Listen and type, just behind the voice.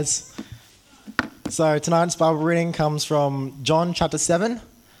So tonight's Bible reading comes from John chapter 7,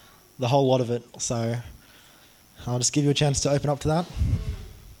 the whole lot of it. So I'll just give you a chance to open up to that.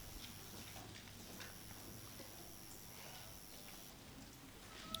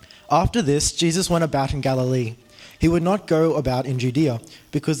 After this, Jesus went about in Galilee. He would not go about in Judea,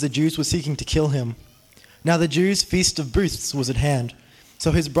 because the Jews were seeking to kill him. Now the Jews' feast of booths was at hand.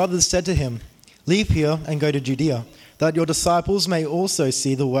 So his brothers said to him, "Leave here and go to Judea, that your disciples may also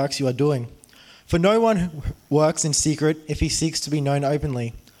see the works you are doing. For no one works in secret if he seeks to be known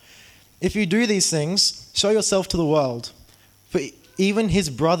openly. If you do these things, show yourself to the world." For even his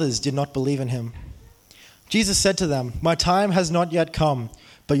brothers did not believe in him. Jesus said to them, "My time has not yet come,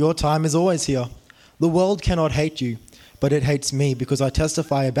 but your time is always here. The world cannot hate you, but it hates me because I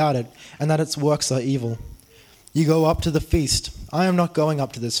testify about it and that its works are evil. You go up to the feast. I am not going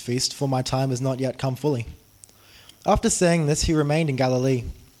up to this feast, for my time has not yet come fully." After saying this, he remained in Galilee.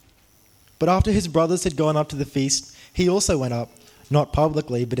 But after his brothers had gone up to the feast, he also went up, not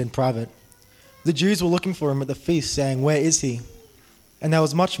publicly, but in private. The Jews were looking for him at the feast, saying, "Where is he?" And there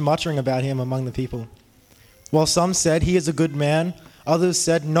was much muttering about him among the people. While some said, "He is a good man," others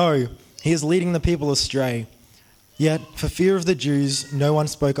said, "No, he is leading the people astray." Yet, for fear of the Jews, no one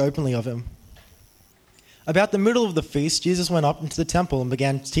spoke openly of him. About the middle of the feast, Jesus went up into the temple and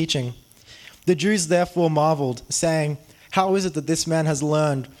began teaching. The Jews therefore marveled, saying, "How is it that this man has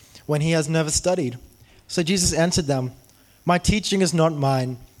learned when he has never studied?" So Jesus answered them, "My teaching is not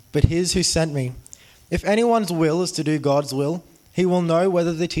mine, but his who sent me. If anyone's will is to do God's will, he will know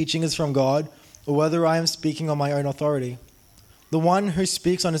whether the teaching is from God or whether I am speaking on my own authority. The one who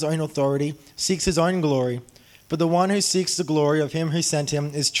speaks on his own authority seeks his own glory, but the one who seeks the glory of him who sent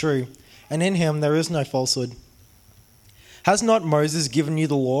him is true, and in him there is no falsehood. Has not Moses given you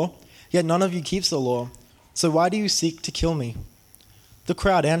the law? Yet none of you keeps the law. So why do you seek to kill me?" The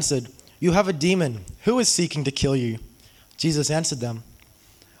crowd answered, "You have a demon. Who is seeking to kill you?" Jesus answered them,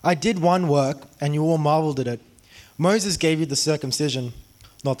 "I did one work, and you all marveled at it. Moses gave you the circumcision,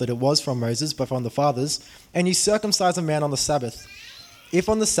 not that it was from Moses, but from the fathers, and you circumcise a man on the Sabbath. If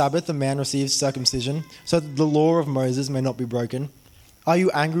on the Sabbath a man receives circumcision, so that the law of Moses may not be broken, are you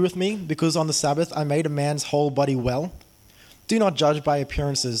angry with me, because on the Sabbath I made a man's whole body well? Do not judge by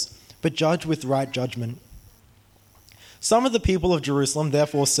appearances, but judge with right judgment." Some of the people of Jerusalem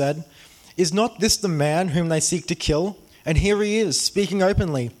therefore said, "Is not this the man whom they seek to kill? And here he is, speaking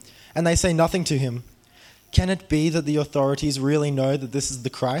openly, and they say nothing to him. Can it be that the authorities really know that this is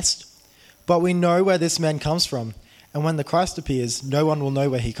the Christ? But we know where this man comes from, and when the Christ appears, no one will know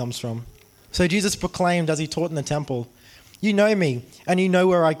where he comes from." So Jesus proclaimed as he taught in the temple, "You know me, and you know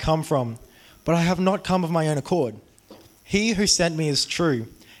where I come from, but I have not come of my own accord. He who sent me is true,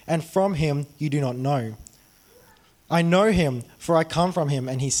 and from him you do not know. I know him, for I come from him,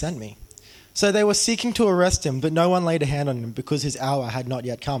 and he sent me." So they were seeking to arrest him, but no one laid a hand on him, because his hour had not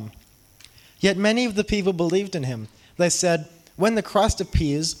yet come. Yet many of the people believed in him. They said, "When the Christ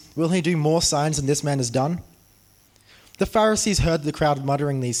appears, will he do more signs than this man has done?" The Pharisees heard the crowd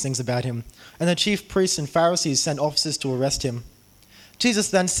muttering these things about him, and the chief priests and Pharisees sent officers to arrest him. Jesus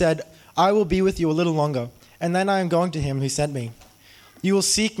then said, "I will be with you a little longer, and then I am going to him who sent me. You will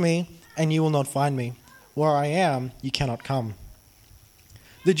seek me, and you will not find me. Where I am, you cannot come."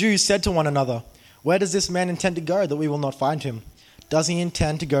 The Jews said to one another, "Where does this man intend to go that we will not find him? Does he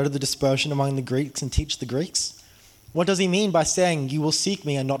intend to go to the dispersion among the Greeks and teach the Greeks? What does he mean by saying, 'You will seek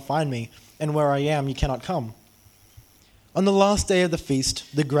me and not find me, and where I am, you cannot come'?" On the last day of the feast,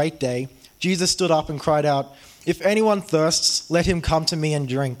 the great day, Jesus stood up and cried out, "If anyone thirsts, let him come to me and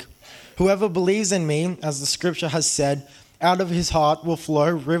drink. Whoever believes in me, as the scripture has said, out of his heart will flow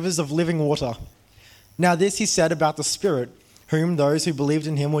rivers of living water." Now this he said about the Spirit, whom those who believed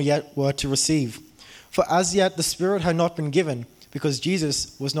in him were to receive. For as yet the Spirit had not been given, because Jesus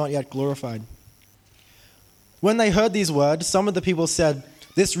was not yet glorified. When they heard these words, some of the people said,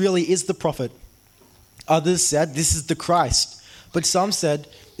 "This really is the prophet." Others said, "This is the Christ." But some said,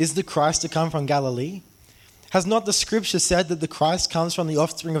 "Is the Christ to come from Galilee? Has not the scripture said that the Christ comes from the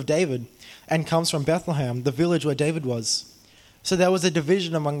offspring of David, and comes from Bethlehem, the village where David was?" So there was a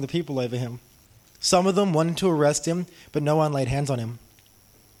division among the people over him. Some of them wanted to arrest him, but no one laid hands on him.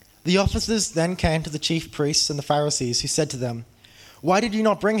 The officers then came to the chief priests and the Pharisees, who said to them, "Why did you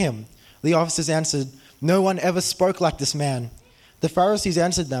not bring him?" The officers answered, "No one ever spoke like this man." The Pharisees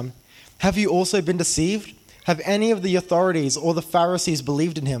answered them, "Have you also been deceived? Have any of the authorities or the Pharisees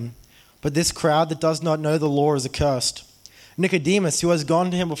believed in him? But this crowd that does not know the law is accursed." Nicodemus, who has gone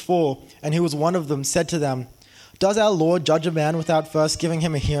to him before, and who was one of them, said to them, "Does our Lord judge a man without first giving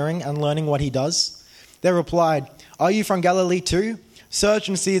him a hearing and learning what he does?" They replied, "Are you from Galilee too? Search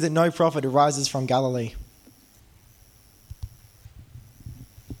and see that no prophet arises from Galilee.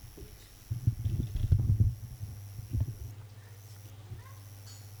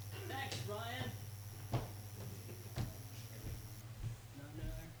 Thanks, Ryan.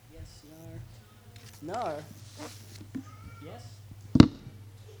 No. Yes, no. No. Yes? No.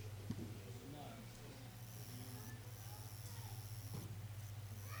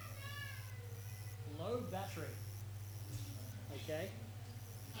 Low battery. Okay.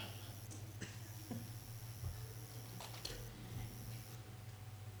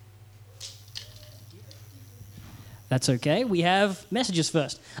 That's okay. We have messages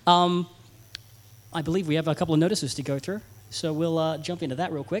first. I believe we have a couple of notices to go through, so we'll jump into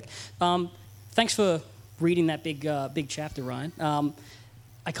that real quick. Thanks for reading that big chapter, Ryan.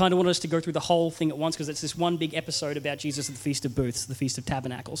 I kind of wanted us to go through the whole thing at once because it's this one big episode about Jesus at the Feast of Booths, the Feast of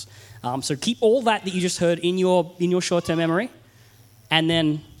Tabernacles. So keep all that you just heard in your short-term memory, and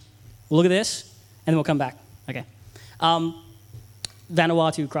then look at this, and then we'll come back. Okay.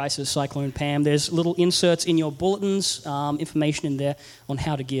 Vanuatu crisis, Cyclone Pam. There's little inserts in your bulletins, information in there on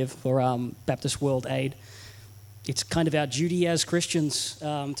how to give for Baptist World Aid. It's kind of our duty as Christians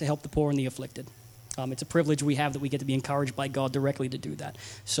to help the poor and the afflicted. It's a privilege we have that we get to be encouraged by God directly to do that.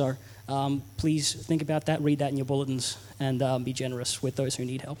 So please think about that, read that in your bulletins, and be generous with those who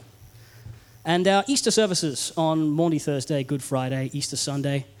need help. And our Easter services on Maundy Thursday, Good Friday, Easter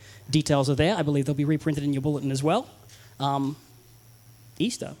Sunday. Details are there. I believe they'll be reprinted in your bulletin as well.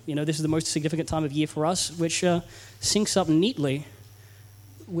 Easter, this is the most significant time of year for us, which syncs up neatly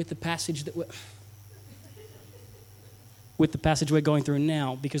with the passage we're going through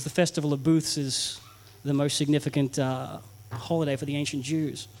now, because the Festival of Booths is the most significant holiday for the ancient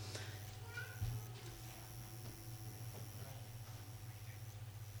Jews.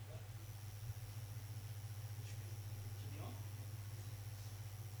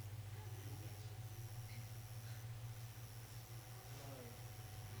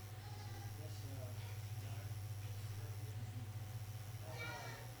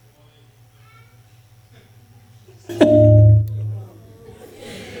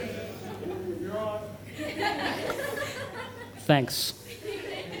 Thanks.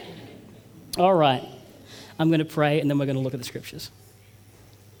 All right. I'm going to pray, and then we're going to look at the scriptures.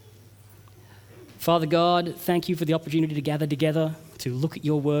 Father God, thank you for the opportunity to gather together, to look at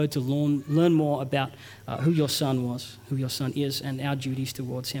your word, to learn more about who your son was, who your son is, and our duties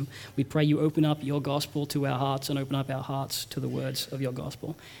towards him. We pray you open up your gospel to our hearts and open up our hearts to the words of your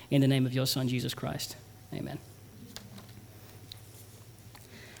gospel. In the name of your son, Jesus Christ. Amen.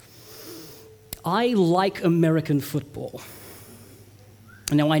 I like American football.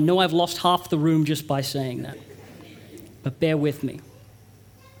 Now, I know I've lost half the room just by saying that, but bear with me.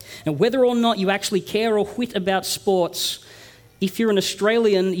 Now, whether or not you actually care or whit about sports, if you're an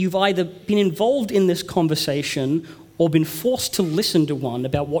Australian, you've either been involved in this conversation or been forced to listen to one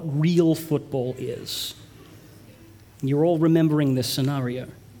about what real football is. You're all remembering this scenario.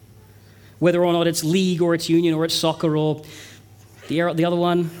 Whether or not it's league or it's union or it's soccer or the other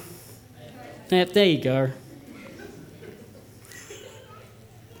one. Yeah, there you go.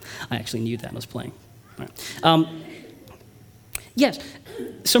 I actually knew that I was playing. All right. Yes,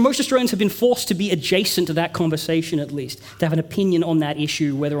 so most Australians have been forced to be adjacent to that conversation at least, to have an opinion on that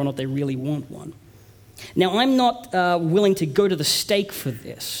issue, whether or not they really want one. Now, I'm not willing to go to the stake for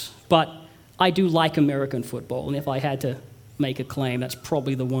this, but I do like American football, and if I had to make a claim, that's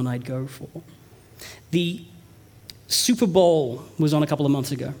probably the one I'd go for. The Super Bowl was on a couple of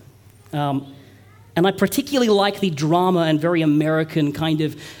months ago. And I particularly like the drama and very American kind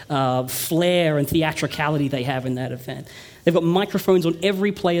of flair and theatricality they have in that event. They've got microphones on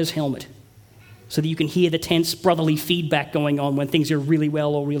every player's helmet so that you can hear the tense brotherly feedback going on when things are really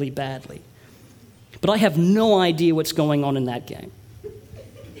well or really badly. But I have no idea what's going on in that game.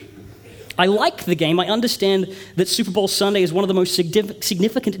 I like the game. I understand that Super Bowl Sunday is one of the most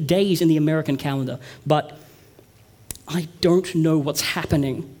significant days in the American calendar, but I don't know what's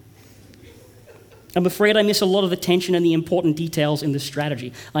happening. I'm afraid I miss a lot of the tension and the important details in the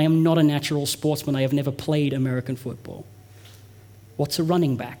strategy. I am not a natural sportsman. I have never played American football. What's a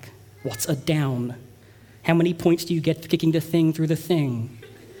running back? What's a down? How many points do you get for kicking the thing through the thing?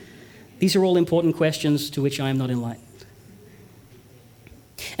 These are all important questions to which I am not enlightened.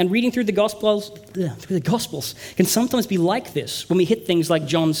 And reading through the Gospels can sometimes be like this when we hit things like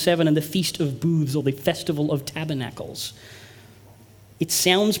John 7 and the Feast of Booths or the Festival of Tabernacles. It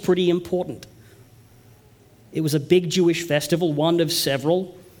sounds pretty important. It was a big Jewish festival, one of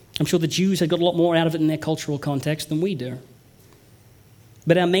several. I'm sure the Jews had got a lot more out of it in their cultural context than we do.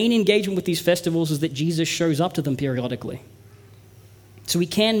 But our main engagement with these festivals is that Jesus shows up to them periodically. So we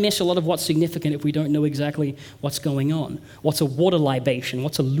can miss a lot of what's significant if we don't know exactly what's going on. What's a water libation?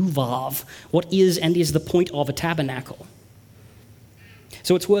 What's a luvav? What is and is the point of a tabernacle?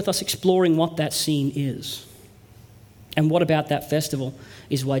 So it's worth us exploring what that scene is. And what about that festival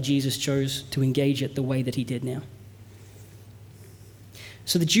is why Jesus chose to engage it the way that he did now.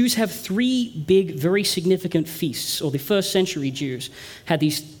 So the Jews have three big, very significant feasts, or the first century Jews had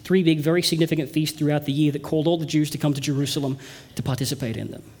these three big, very significant feasts throughout the year that called all the Jews to come to Jerusalem to participate in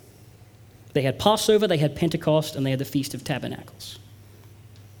them. They had Passover, they had Pentecost, and they had the Feast of Tabernacles.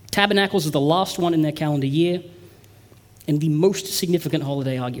 Tabernacles is the last one in their calendar year and the most significant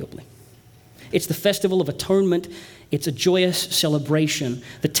holiday, arguably. It's the Festival of Atonement. It's a joyous celebration.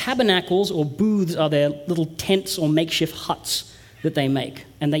 The tabernacles, or booths, are their little tents or makeshift huts that they make,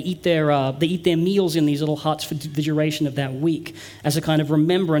 and they eat their meals in these little huts for the duration of that week as a kind of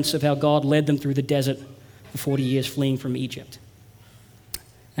remembrance of how God led them through the desert for 40 years fleeing from Egypt.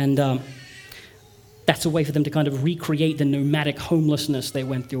 And that's a way for them to kind of recreate the nomadic homelessness they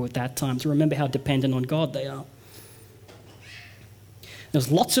went through at that time, to remember how dependent on God they are.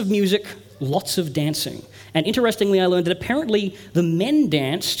 There's lots of music, lots of dancing, and interestingly I learned that apparently the men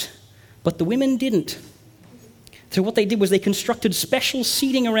danced, but the women didn't. So what they did was they constructed special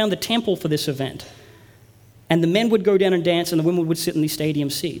seating around the temple for this event. And the men would go down and dance, and the women would sit in these stadium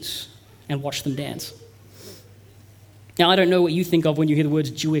seats and watch them dance. Now, I don't know what you think of when you hear the words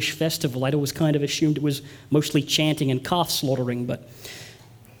Jewish festival. I'd always kind of assumed it was mostly chanting and calf slaughtering, but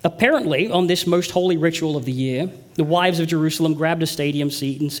apparently, on this most holy ritual of the year, the wives of Jerusalem grabbed a stadium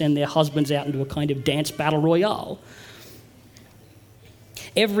seat and sent their husbands out into a kind of dance battle royale.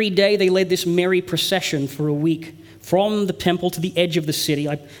 Every day they led this merry procession for a week from the temple to the edge of the city.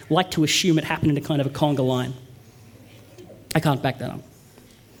 I like to assume it happened in a kind of a conga line. I can't back that up.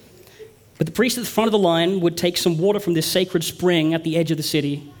 But the priest at the front of the line would take some water from this sacred spring at the edge of the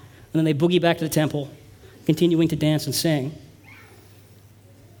city, and then they boogie back to the temple, continuing to dance and sing.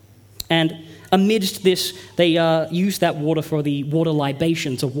 And amidst this, they used that water for the water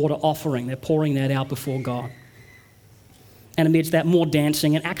libations, a water offering. They're pouring that out before God. And amidst that, more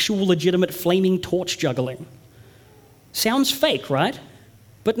dancing and actual legitimate flaming torch juggling. Sounds fake, right?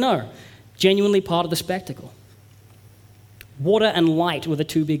 But no, genuinely part of the spectacle. Water and light were the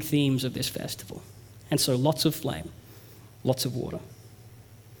two big themes of this festival. And so lots of flame, lots of water.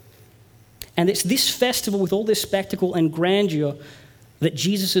 And it's this festival with all this spectacle and grandeur that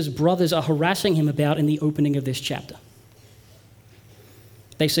Jesus' brothers are harassing him about in the opening of this chapter.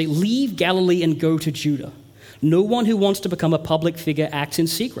 They say, "Leave Galilee and go to Judah. No one who wants to become a public figure acts in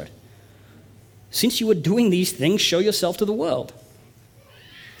secret. Since you are doing these things, show yourself to the world."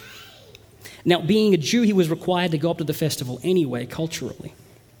 Now, being a Jew, he was required to go up to the festival anyway, culturally.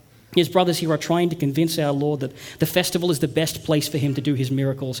 His brothers here are trying to convince our Lord that the festival is the best place for him to do his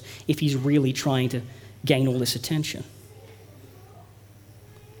miracles if he's really trying to gain all this attention.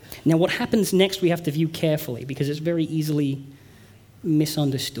 Now, what happens next we have to view carefully because it's very easily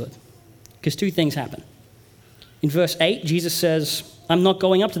misunderstood. Because two things happen. In verse 8, Jesus says, "I'm not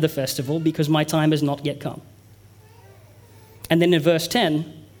going up to the festival because my time has not yet come." And then in verse 10,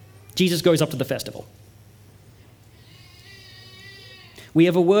 Jesus goes up to the festival. We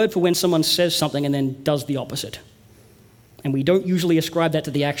have a word for when someone says something and then does the opposite. And we don't usually ascribe that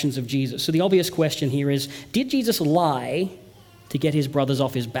to the actions of Jesus. So the obvious question here is, did Jesus lie to get his brothers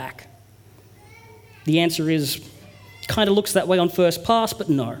off his back? The answer is, kind of looks that way on first pass, but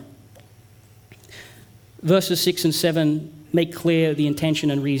no. Verses 6 and 7 make clear the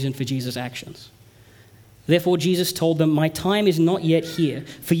intention and reason for Jesus' actions. Therefore, Jesus told them, "My time is not yet here.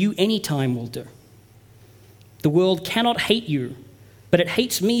 For you, any time will do. The world cannot hate you, but it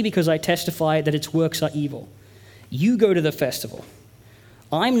hates me because I testify that its works are evil. You go to the festival.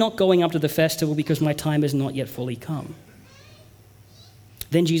 I'm not going up to the festival because my time has not yet fully come."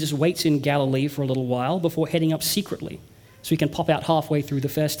 Then Jesus waits in Galilee for a little while before heading up secretly so he can pop out halfway through the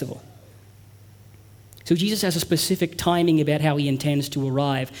festival. So Jesus has a specific timing about how he intends to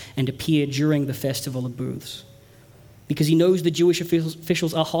arrive and appear during the Festival of Booths, because he knows the Jewish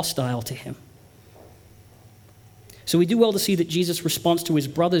officials are hostile to him. So we do well to see that Jesus' response to his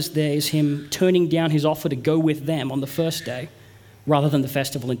brothers there is him turning down his offer to go with them on the first day rather than the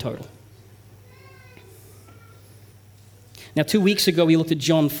festival in total. Now, 2 weeks ago, we looked at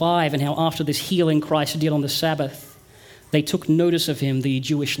John 5 and how after this healing Christ did on the Sabbath, they took notice of him, the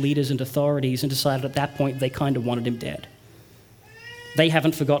Jewish leaders and authorities, and decided at that point they kind of wanted him dead. They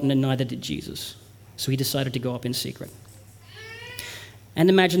haven't forgotten, and neither did Jesus. So he decided to go up in secret. And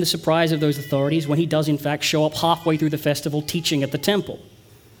imagine the surprise of those authorities when he does, in fact, show up halfway through the festival teaching at the temple,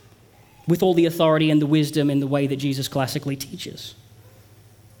 with all the authority and the wisdom in the way that Jesus classically teaches.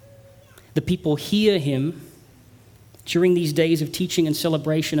 The people hear him during these days of teaching and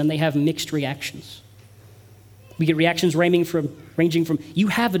celebration, and they have mixed reactions. We get reactions ranging from, "You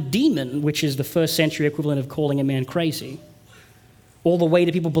have a demon," which is the first century equivalent of calling a man crazy, all the way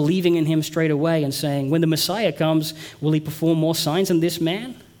to people believing in him straight away and saying, "When the Messiah comes, will he perform more signs than this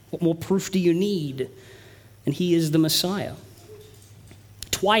man? What more proof do you need?" And he is the Messiah.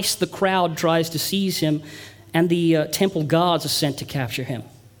 Twice the crowd tries to seize him, and the temple guards are sent to capture him.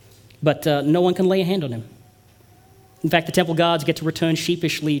 But no one can lay a hand on him. In fact, the temple guards get to return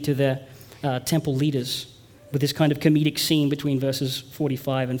sheepishly to their temple leaders with this kind of comedic scene between verses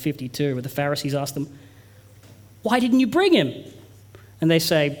 45 and 52, where the Pharisees ask them, "Why didn't you bring him?" And they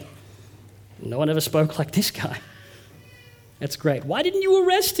say, "No one ever spoke like this guy." That's great. "Why didn't you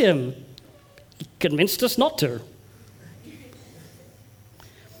arrest him?" "He convinced us not to."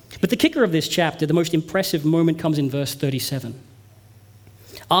 But the kicker of this chapter, the most impressive moment, comes in verse 37.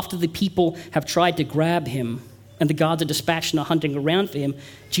 After the people have tried to grab him and the guards are dispatched and are hunting around for him,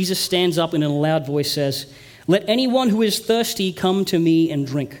 Jesus stands up and in a loud voice says, "Let anyone who is thirsty come to me and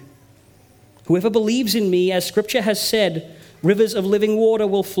drink. Whoever believes in me, as Scripture has said, rivers of living water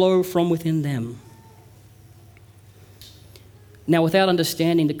will flow from within them." Now, without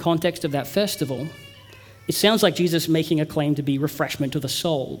understanding the context of that festival, it sounds like Jesus making a claim to be refreshment to the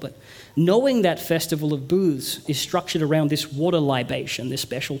soul. But knowing that festival of booths is structured around this water libation, this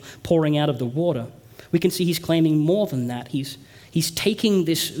special pouring out of the water, we can see he's claiming more than that. He's taking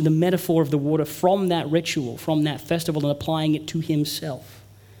the metaphor of the water from that ritual, from that festival, and applying it to himself.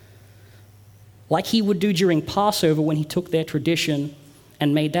 Like he would do during Passover when he took their tradition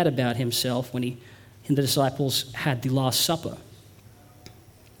and made that about himself when he and the disciples had the Last Supper.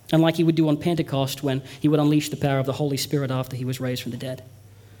 And like he would do on Pentecost when he would unleash the power of the Holy Spirit after he was raised from the dead.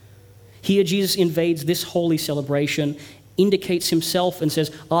 Here Jesus invades this holy celebration, indicates himself and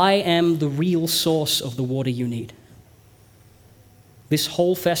says, "I am the real source of the water you need. This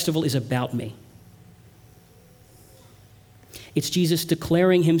whole festival is about me." It's Jesus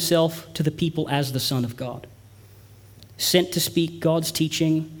declaring himself to the people as the Son of God, sent to speak God's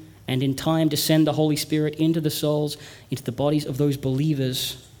teaching and in time to send the Holy Spirit into the souls, into the bodies of those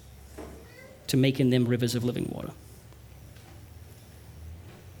believers, to make in them rivers of living water.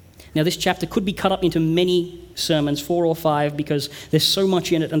 Now, this chapter could be cut up into many sermons, 4 or 5, because there's so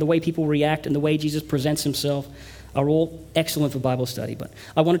much in it, and the way people react and the way Jesus presents himself are all excellent for Bible study. But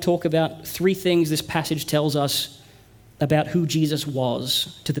I want to talk about 3 things this passage tells us about who Jesus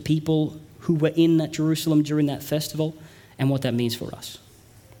was to the people who were in Jerusalem during that festival and what that means for us.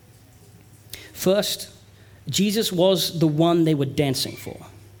 First, Jesus was the one they were dancing for.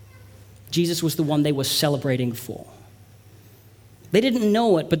 Jesus was the one they were celebrating for. They didn't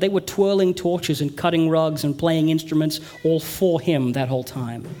know it, but they were twirling torches and cutting rugs and playing instruments all for him that whole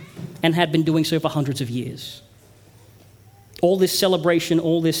time, and had been doing so for hundreds of years. All this celebration,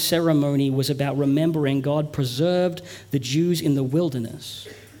 all this ceremony was about remembering God preserved the Jews in the wilderness,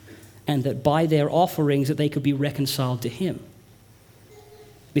 and that by their offerings that they could be reconciled to him.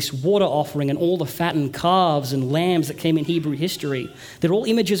 This water offering and all the fattened calves and lambs that came in Hebrew history, they're all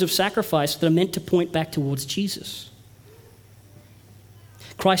images of sacrifice that are meant to point back towards Jesus.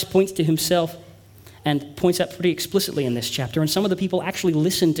 Christ points to himself and points out pretty explicitly in this chapter, and some of the people actually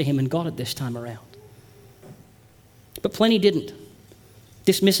listened to him and got it this time around. But plenty didn't,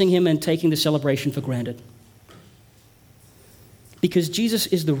 dismissing him and taking the celebration for granted. Because Jesus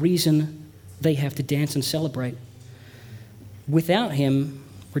is the reason they have to dance and celebrate. Without him,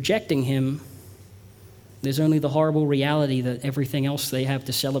 rejecting him, there's only the horrible reality that everything else they have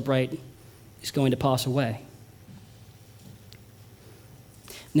to celebrate is going to pass away.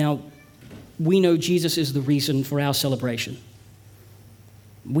 Now, we know Jesus is the reason for our celebration.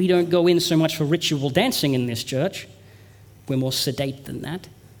 We don't go in so much for ritual dancing in this church. We're more sedate than that.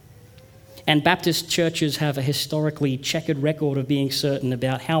 And Baptist churches have a historically checkered record of being certain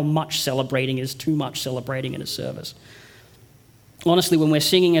about how much celebrating is too much celebrating in a service. Honestly, when we're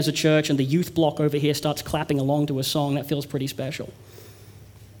singing as a church and the youth block over here starts clapping along to a song, that feels pretty special.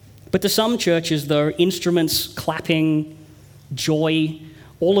 But to some churches, though, instruments, clapping, joy,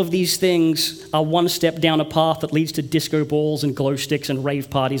 all of these things are one step down a path that leads to disco balls and glow sticks and rave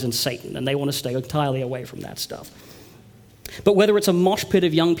parties and Satan, and they want to stay entirely away from that stuff. But whether it's a mosh pit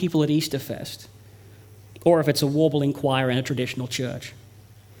of young people at Easterfest, or if it's a warbling choir in a traditional church,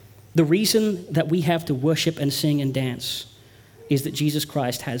 the reason that we have to worship and sing and dance is that Jesus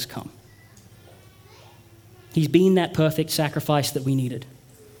Christ has come. He's been that perfect sacrifice that we needed,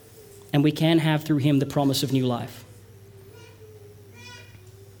 and we can have through him the promise of new life.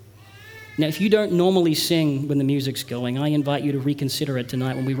 Now, if you don't normally sing when the music's going, I invite you to reconsider it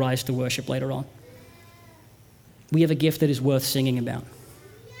tonight when we rise to worship later on. We have a gift that is worth singing about.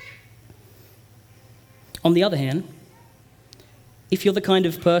 On the other hand, if you're the kind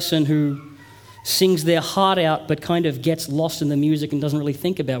of person who sings their heart out but kind of gets lost in the music and doesn't really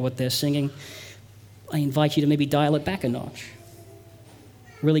think about what they're singing, I invite you to maybe dial it back a notch.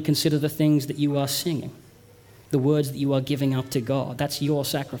 Really consider the things that you are singing, the words that you are giving up to God. That's your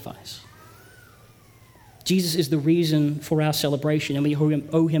sacrifice. Jesus is the reason for our celebration, and we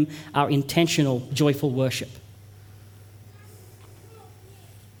owe him our intentional, joyful worship.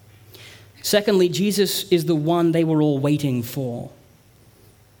 Secondly, Jesus is the one they were all waiting for,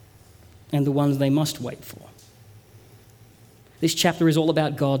 and the ones they must wait for. This chapter is all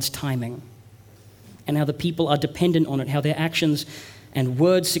about God's timing and how the people are dependent on it, how their actions and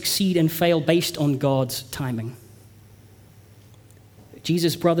words succeed and fail based on God's timing.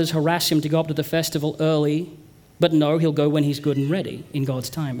 Jesus' brothers harass him to go up to the festival early, but no, he'll go when he's good and ready in God's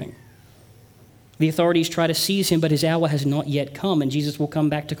timing. The authorities try to seize him, but his hour has not yet come, and Jesus will come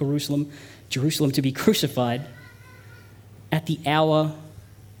back to Jerusalem to be crucified at the hour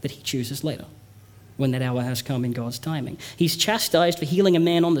that he chooses later, when that hour has come in God's timing. He's chastised for healing a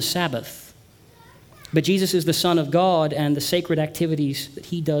man on the Sabbath, but Jesus is the Son of God, and the sacred activities that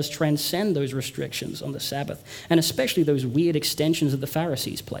he does transcend those restrictions on the Sabbath, and especially those weird extensions that the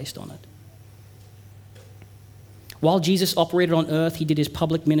Pharisees placed on it. While Jesus operated on earth, he did his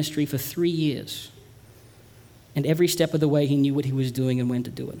public ministry for 3 years, and every step of the way he knew what he was doing and when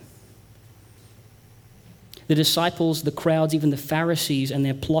to do it. The disciples, the crowds, even the Pharisees and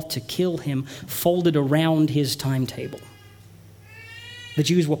their plot to kill him folded around his timetable. The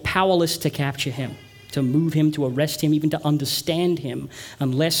Jews were powerless to capture him, to move him, to arrest him, even to understand him,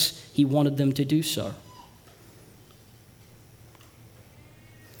 unless he wanted them to do so.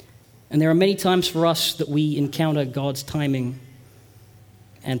 And there are many times for us that we encounter God's timing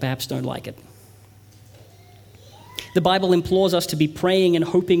and perhaps don't like it. The Bible implores us to be praying and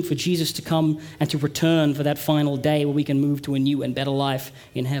hoping for Jesus to come and to return for that final day where we can move to a new and better life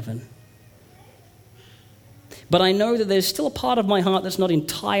in heaven. But I know that there's still a part of my heart that's not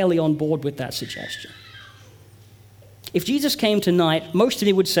entirely on board with that suggestion. If Jesus came tonight, most of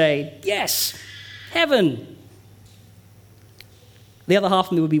me would say, yes, heaven. The other half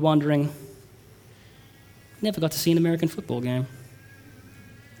of me would be wondering, never got to see an American football game.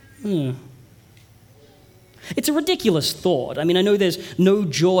 It's a ridiculous thought. I mean, I know there's no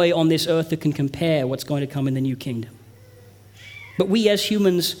joy on this earth that can compare what's going to come in the new kingdom. But we as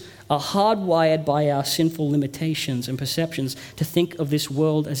humans are hardwired by our sinful limitations and perceptions to think of this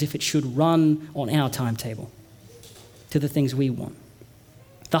world as if it should run on our timetable, to the things we want.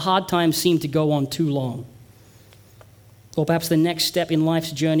 The hard times seem to go on too long. Or perhaps the next step in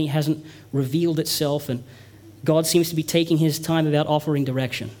life's journey hasn't revealed itself, and God seems to be taking his time about offering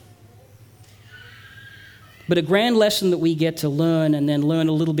direction. But a grand lesson that we get to learn, and then learn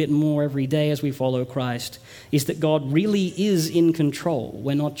a little bit more every day as we follow Christ, is that God really is in control.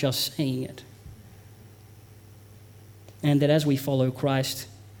 We're not just saying it. And that as we follow Christ,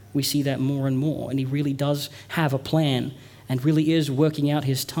 we see that more and more. And he really does have a plan and really is working out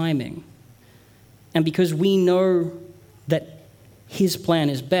his timing. And because we know that his plan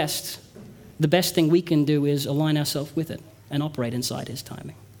is best, the best thing we can do is align ourselves with it and operate inside his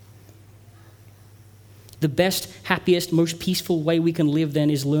timing. The best, happiest, most peaceful way we can live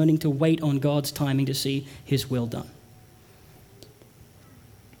then is learning to wait on God's timing to see his will done.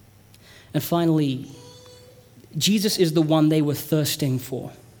 And finally, Jesus is the one they were thirsting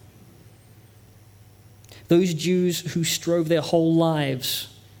for. Those Jews who strove their whole lives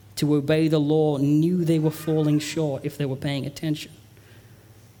to obey the law knew they were falling short if they were paying attention.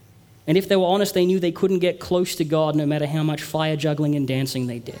 And if they were honest, they knew they couldn't get close to God no matter how much fire juggling and dancing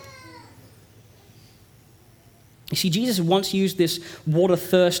they did. You see, Jesus once used this water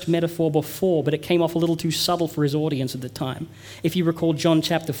thirst metaphor before, but it came off a little too subtle for his audience at the time. If you recall John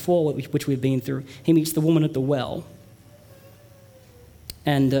chapter 4, which we've been through, he meets the woman at the well.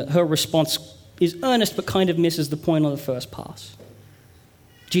 And her response is earnest but kind of misses the point on the first pass.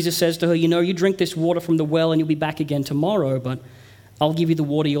 Jesus says to her, you drink this water from the well and you'll be back again tomorrow, but I'll give you the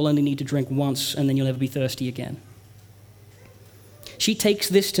water you'll only need to drink once and then you'll never be thirsty again. She takes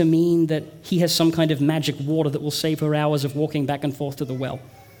this to mean that he has some kind of magic water that will save her hours of walking back and forth to the well.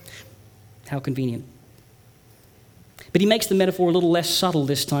 How convenient. But he makes the metaphor a little less subtle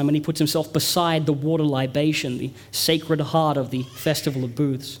this time when he puts himself beside the water libation, the sacred heart of the Festival of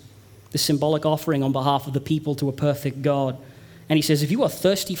Booths, the symbolic offering on behalf of the people to a perfect God. And he says, if you are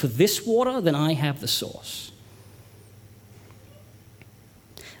thirsty for this water, then I have the source.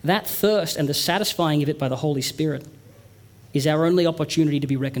 That thirst and the satisfying of it by the Holy Spirit is our only opportunity to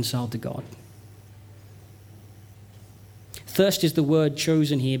be reconciled to God. Thirst is the word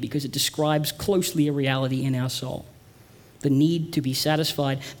chosen here because it describes closely a reality in our soul, the need to be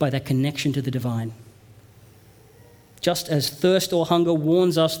satisfied by that connection to the divine. Just as thirst or hunger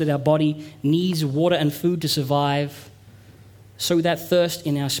warns us that our body needs water and food to survive, so that thirst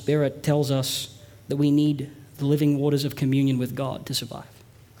in our spirit tells us that we need the living waters of communion with God to survive.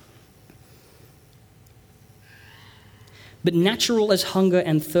 But natural as hunger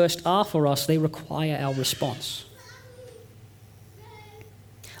and thirst are for us, they require our response.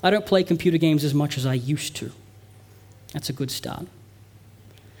 I don't play computer games as much as I used to. That's a good start.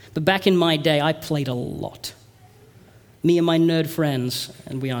 But back in my day, I played a lot. Me and my nerd friends,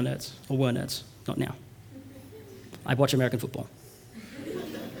 and we are nerds, or were nerds, not now. I watch American football.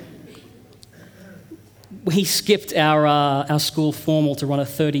 We skipped our school formal to run a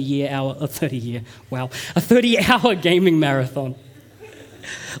 30-hour gaming marathon,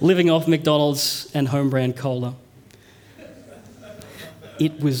 living off McDonald's and home brand cola.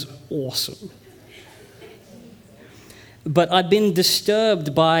 It was awesome. But I've been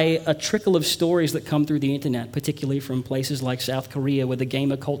disturbed by a trickle of stories that come through the internet, particularly from places like South Korea, where the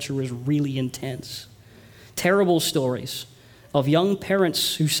gamer culture is really intense. Terrible stories of young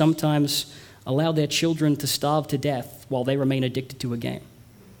parents who sometimes allow their children to starve to death while they remain addicted to a game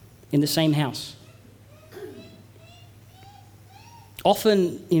in the same house.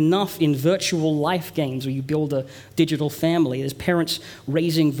 Often enough in virtual life games where you build a digital family, there's parents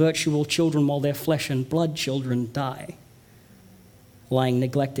raising virtual children while their flesh and blood children die, lying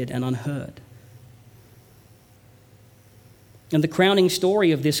neglected and unheard. And the crowning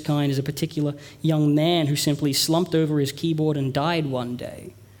story of this kind is a particular young man who simply slumped over his keyboard and died one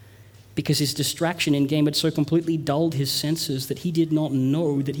day because his distraction in game had so completely dulled his senses that he did not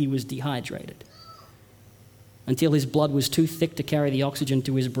know that he was dehydrated, until his blood was too thick to carry the oxygen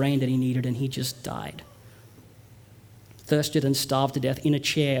to his brain that he needed, and he just died. Thirsted and starved to death in a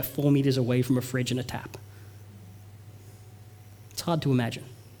chair 4 meters away from a fridge and a tap. It's hard to imagine,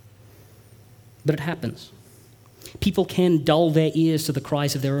 but it happens. People can dull their ears to the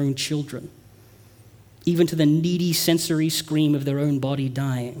cries of their own children, even to the needy sensory scream of their own body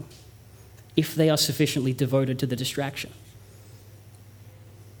dying, if they are sufficiently devoted to the distraction.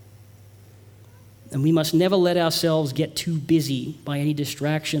 And we must never let ourselves get too busy by any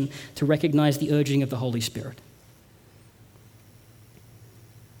distraction to recognize the urging of the Holy Spirit.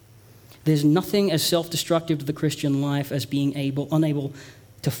 There's nothing as self-destructive to the Christian life as being unable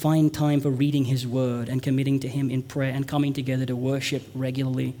to find time for reading His Word and committing to Him in prayer and coming together to worship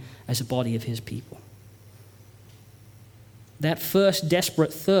regularly as a body of His people. That first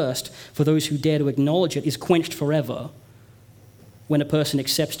desperate thirst for those who dare to acknowledge it is quenched forever when a person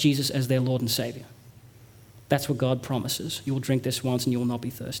accepts Jesus as their Lord and Savior. That's what God promises. You will drink this once and you will not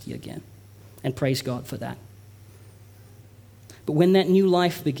be thirsty again. And praise God for that. But when that new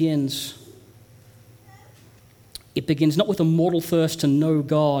life begins, it begins not with a mortal thirst to know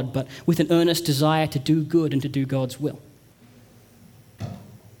God, but with an earnest desire to do good and to do God's will.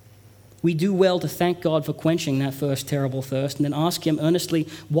 We do well to thank God for quenching that first terrible thirst and then ask Him earnestly,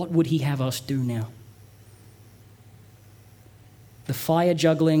 what would He have us do now? The fire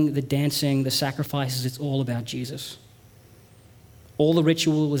juggling, the dancing, the sacrifices, it's all about Jesus. All the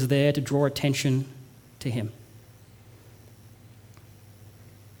ritual was there to draw attention to Him.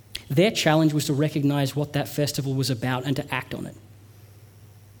 Their challenge was to recognize what that festival was about and to act on it.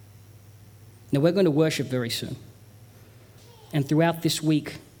 Now, we're going to worship very soon. And throughout this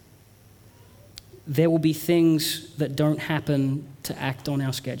week, there will be things that don't happen to act on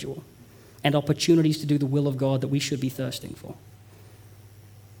our schedule and opportunities to do the will of God that we should be thirsting for.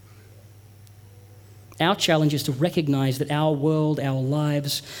 Our challenge is to recognize that our world, our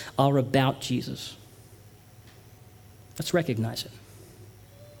lives are about Jesus. Let's recognize it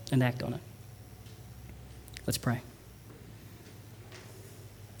and act on it. Let's pray.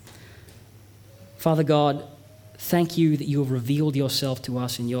 Father God, thank you that you have revealed yourself to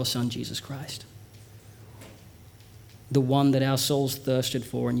us in your Son, Jesus Christ, the one that our souls thirsted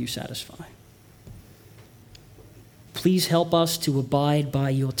for and you satisfy. Please help us to abide by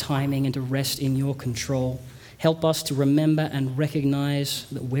your timing and to rest in your control. Help us to remember and recognize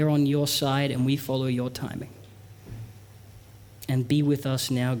that we're on your side and we follow your timing. And be with us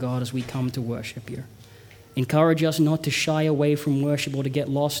now, God, as we come to worship you. Encourage us not to shy away from worship or to get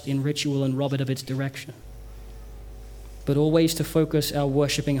lost in ritual and rob it of its direction, but always to focus our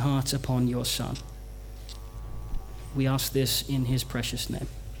worshiping hearts upon your Son. We ask this in his precious name.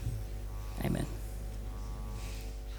 Amen.